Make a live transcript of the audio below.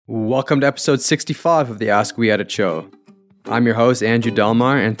Welcome to episode 65 of the Ask We Edit show. I'm your host, Andrew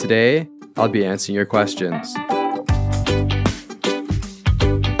Delmar, and today I'll be answering your questions.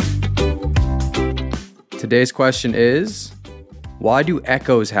 Today's question is, why do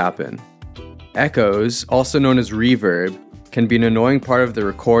echoes happen? Echoes, also known as reverb, can be an annoying part of the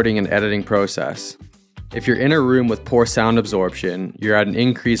recording and editing process. If you're in a room with poor sound absorption, you're at an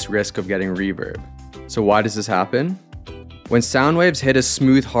increased risk of getting reverb. So why does this happen? When sound waves hit a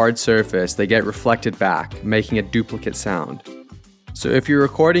smooth, hard surface, they get reflected back, making a duplicate sound. So if you're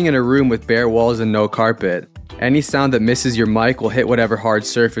recording in a room with bare walls and no carpet, any sound that misses your mic will hit whatever hard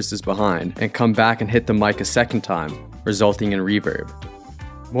surface is behind and come back and hit the mic a second time, resulting in reverb.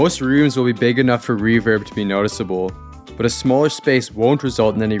 Most rooms will be big enough for reverb to be noticeable, but a smaller space won't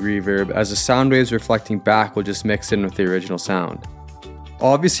result in any reverb as the sound waves reflecting back will just mix in with the original sound.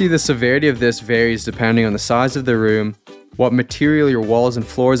 Obviously, the severity of this varies depending on the size of the room, what material your walls and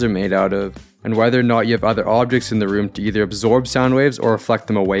floors are made out of, and whether or not you have other objects in the room to either absorb sound waves or reflect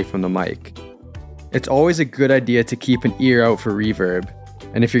them away from the mic. It's always a good idea to keep an ear out for reverb,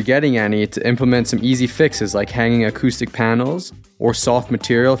 and if you're getting any, to implement some easy fixes like hanging acoustic panels, or soft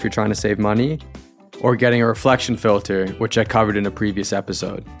material if you're trying to save money, or getting a reflection filter, which I covered in a previous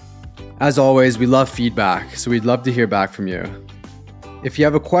episode. As always, we love feedback, so we'd love to hear back from you. If you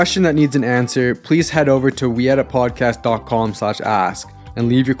have a question that needs an answer, please head over to weeditpodcast.com/ask and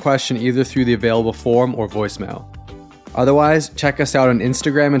leave your question either through the available form or voicemail. Otherwise, check us out on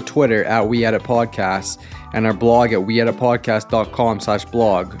Instagram and Twitter at weeditpodcasts and our blog at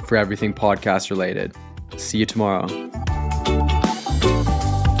weeditpodcast.com/blog for everything podcast related. See you tomorrow.